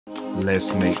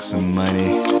Let's make some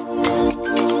money.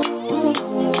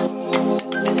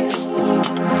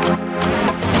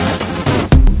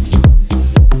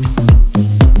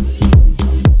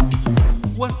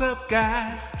 What's up,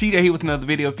 guys? TJ here with another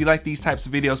video. If you like these types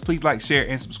of videos, please like, share,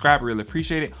 and subscribe. I really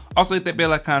appreciate it. Also hit that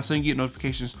bell icon so you can get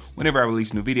notifications whenever I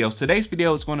release new videos. Today's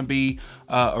video is going to be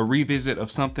a revisit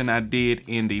of something I did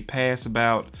in the past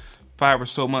about 5 or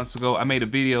so months ago. I made a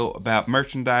video about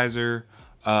Merchandiser,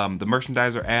 the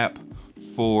Merchandiser app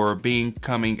for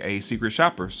becoming a secret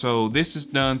shopper. So this is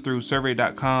done through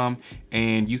survey.com,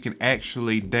 and you can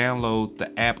actually download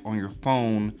the app on your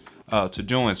phone to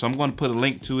join. So I'm going to put a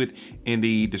link to it in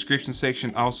the description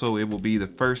section. Also, it will be the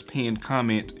first pinned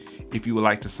comment if you would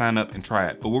like to sign up and try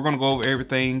it. But we're going to go over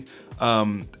everything.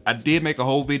 I did make a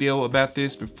whole video about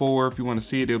this before. If you want to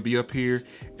see it, it'll be up here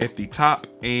at the top.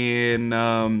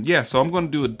 And yeah, so I'm going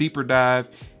to do a deeper dive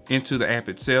into the app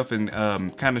itself and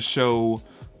kind of show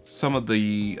some of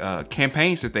the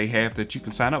campaigns that they have that you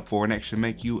can sign up for and actually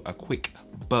make you a quick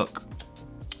buck.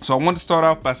 So I want to start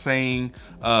off by saying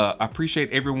I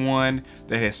appreciate everyone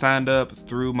that has signed up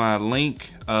through my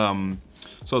link.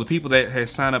 So the people that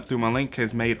has signed up through my link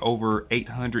has made over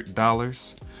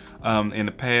 $800 in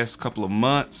the past couple of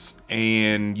months,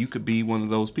 and you could be one of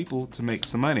those people to make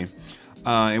some money.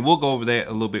 And we'll go over that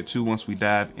a little bit too once we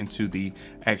dive into the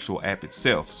actual app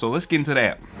itself. So let's get into the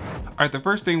app. All right, the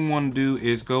first thing we want to do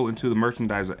is go into the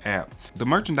Merchandiser app. The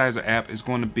Merchandiser app is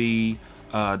going to be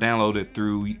downloaded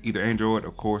through either Android,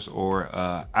 of course, or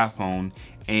iPhone.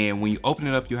 And when you open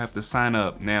it up, you have to sign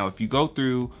up. Now, if you go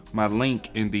through my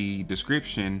link in the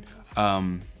description,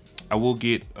 I will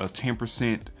get a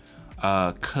 10%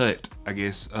 cut, I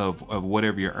guess, of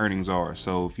whatever your earnings are.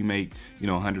 So if you make, you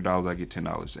know, $100, I get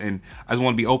 $10. And I just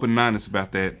want to be open and honest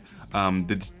about that.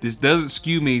 This doesn't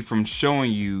skew me from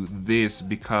showing you this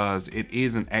because it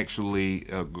isn't actually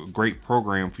a great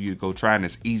program for you to go try, and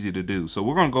it's easy to do. So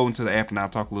we're going to go into the app and I'll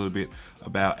talk a little bit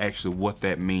about actually what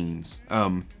that means.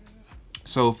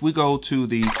 So if we go to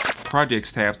the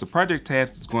projects tab, the project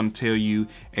tab is going to tell you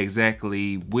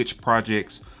exactly which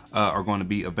projects are going to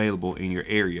be available in your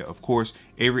area. Of course,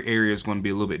 every area is going to be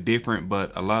a little bit different,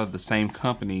 but a lot of the same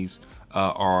companies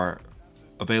are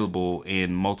available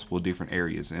in multiple different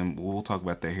areas, and we'll talk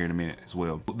about that here in a minute as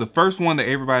well. The first one that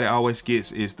everybody always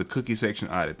gets is the cookie section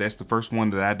audit. That's the first one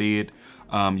that I did.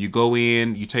 You go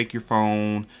in, you take your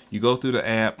phone, you go through the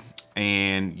app,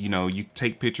 and you know, you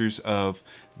take pictures of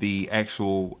the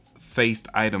actual faced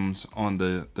items on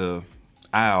the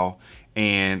aisle,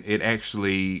 and it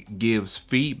actually gives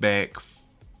feedback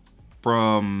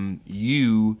from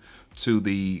you to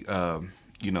the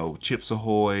you know, Chips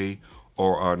Ahoy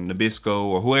or Nabisco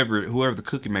or whoever the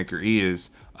cookie maker is,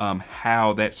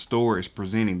 how that store is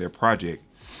presenting their project.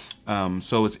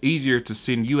 So it's easier to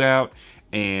send you out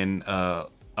and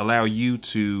allow you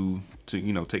to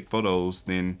you know, take photos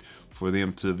than for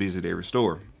them to visit every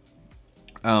store.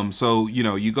 So you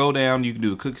know, you go down, you can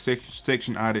do a cookie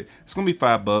section audit. It's gonna be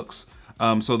 $5.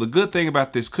 So the good thing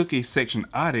about this cookie section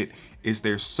audit is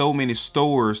there's so many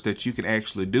stores that you can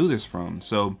actually do this from.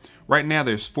 So right now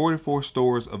there's 44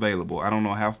 stores available. I don't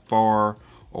know how far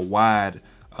or wide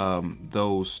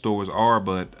those stores are,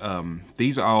 but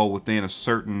these are all within a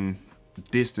certain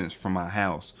distance from my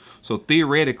house. So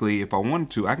theoretically, if I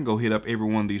wanted to, I can go hit up every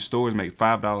one of these stores, make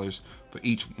 $5 for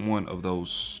each one of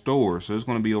those stores. So it's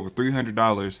going to be over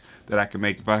 $300 that I can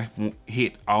make if I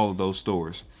hit all of those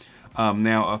stores.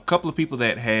 Now, a couple of people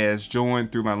that has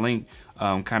joined through my link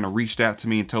kind of reached out to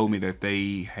me and told me that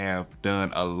they have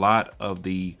done a lot of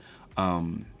the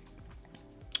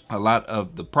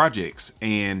projects,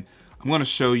 and I'm going to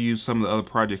show you some of the other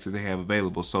projects that they have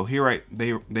available. So here,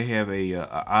 they have a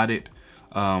audit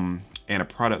and a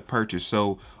product purchase.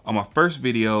 So on my first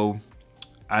video,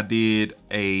 I did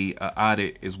a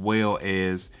audit as well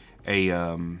as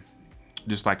a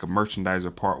just like a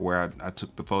merchandiser part where I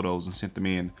took the photos and sent them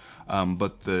in.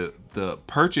 But the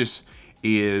purchase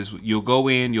is, you'll go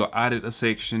in, you'll audit a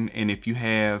section, and if you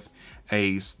have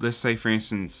let's say for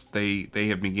instance, they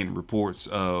have been getting reports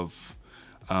of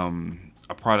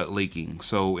a product leaking.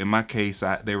 So in my case,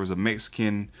 there was a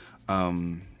Mexican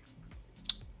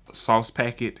sauce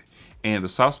packet, and the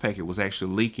sauce packet was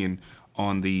actually leaking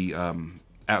on the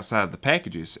outside of the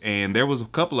packages, and there was a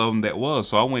couple of them that was.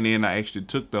 So I went in, I actually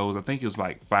took those. I think it was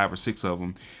like 5 or 6 of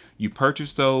them. You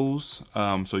purchase those,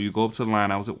 so you go up to the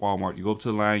line. I was at Walmart. You go up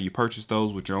to the line, you purchase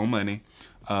those with your own money,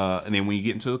 and then when you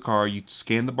get into the car, you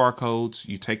scan the barcodes,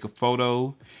 you take a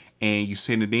photo, and you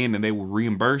send it in, and they will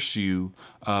reimburse you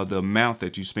the amount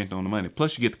that you spent on the money.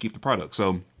 Plus, you get to keep the product,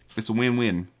 so it's a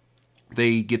win-win.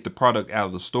 they get the product out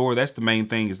of the store. That's the main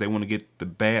thing, is they want to get the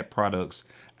bad products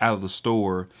out of the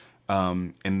store,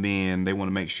 and then they want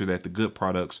to make sure that the good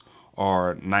products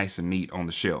are nice and neat on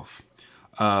the shelf.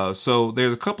 So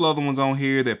there's a couple other ones on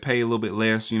here that pay a little bit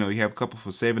less. You know, you have a couple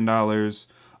for $7,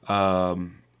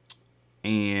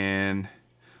 and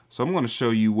so I'm going to show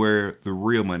you where the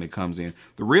real money comes in.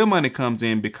 The real money comes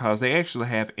in because they actually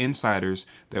have insiders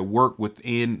that work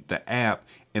within the app,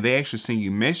 and they actually send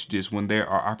you messages when there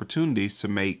are opportunities to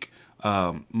make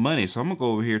money. So I'm gonna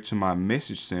go over here to my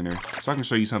message center so I can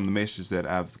show you some of the messages that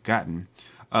I've gotten.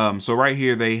 So right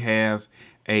here they have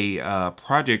a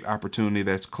project opportunity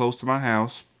that's close to my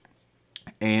house,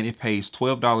 and it pays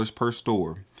 $12 per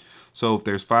store. So if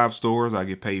there's 5 stores, I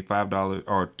get paid $5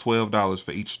 or $12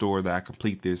 for each store that I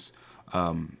complete this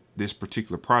this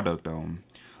particular product on.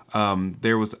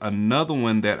 There was another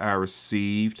one that I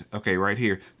received. Okay, right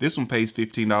here. This one pays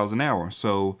 $15 an hour.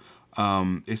 So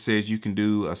it says you can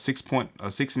do a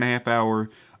 6.5 hour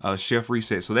shelf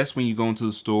reset. So that's when you go into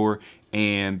the store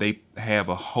and they have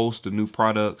a host of new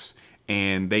products,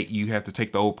 and you have to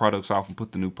take the old products off and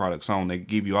put the new products on. They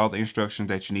give you all the instructions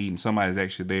that you need, and somebody's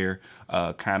actually there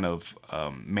kind of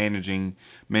managing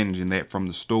that from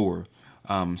the store.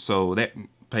 So that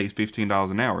pays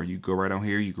 $15 an hour. You go right on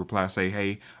here, you can reply, say,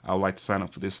 hey, I would like to sign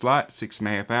up for this slot,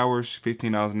 6.5 hours,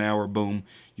 $15 an hour, boom,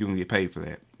 you're gonna get paid for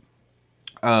that.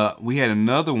 We had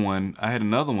another one, I had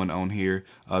another one on here.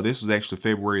 This was actually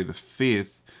February the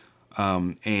 5th,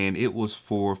 and it was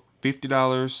for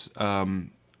 $50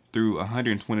 through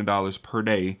 $120 per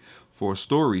day for a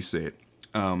store reset.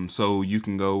 So you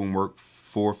can go and work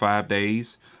 4 or 5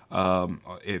 days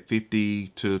at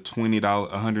 $50 to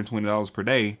 $120 per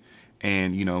day,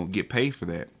 and you know, get paid for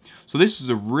that. So this is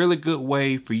a really good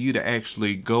way for you to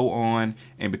actually go on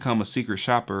and become a secret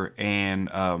shopper and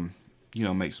you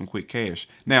know, make some quick cash.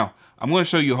 Now I'm going to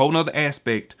show you a whole nother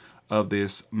aspect of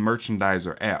this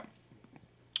merchandiser app.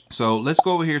 So let's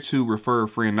go over here to refer a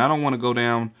friend. I don't want to go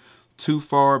down too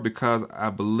far because I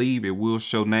believe it will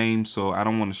show names, so I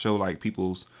don't want to show like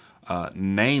people's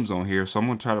names on here. So I'm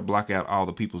going to try to block out all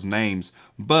the people's names.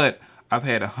 But I've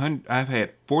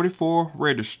had 44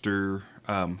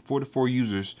 44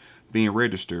 users being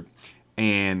registered,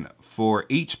 and for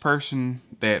each person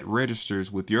that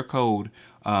registers with your code,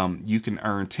 you can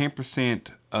earn 10%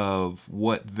 of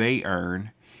what they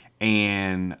earn,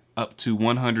 and up to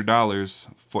 $100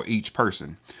 for each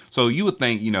person. So you would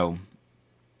think, you know,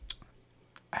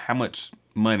 how much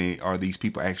money are these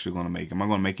people actually going to make? Am I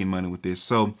going to make any money with this?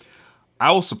 So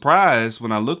I was surprised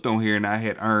when I looked on here and I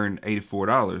had earned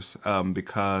 $84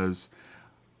 because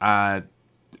I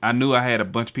knew I had a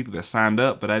bunch of people that signed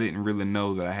up, but I didn't really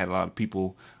know that I had a lot of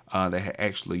people that had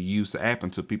actually used the app,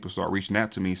 until people start reaching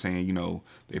out to me saying, you know,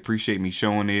 they appreciate me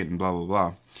showing it and blah, blah,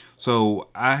 blah. So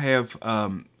I have,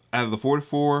 out of the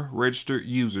 44 registered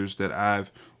users that I've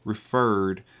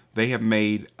referred, they have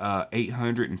made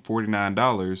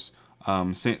 $849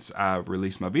 since I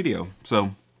released my video.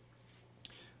 So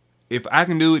if I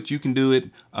can do it, you can do it.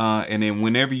 And then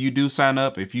whenever you do sign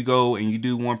up, if you go and you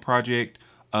do one project,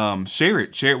 share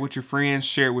it with your friends,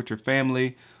 share it with your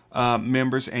family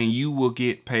members, and you will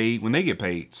get paid when they get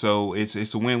paid. So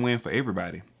it's a win-win for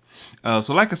everybody.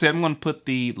 So like I said, I'm going to put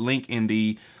the link in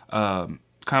the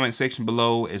comment section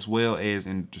below, as well as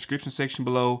in the description section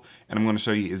below, and I'm going to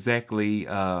show you exactly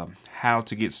how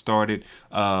to get started.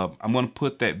 I'm going to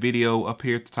put that video up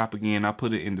here at the top again. I'll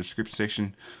put it in the description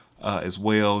section as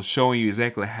well, showing you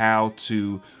exactly how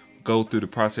to go through the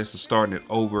process of starting it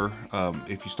over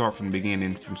if you start from the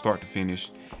beginning, from start to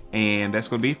finish. And that's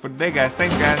going to be it for today, guys.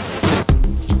 Thanks, guys.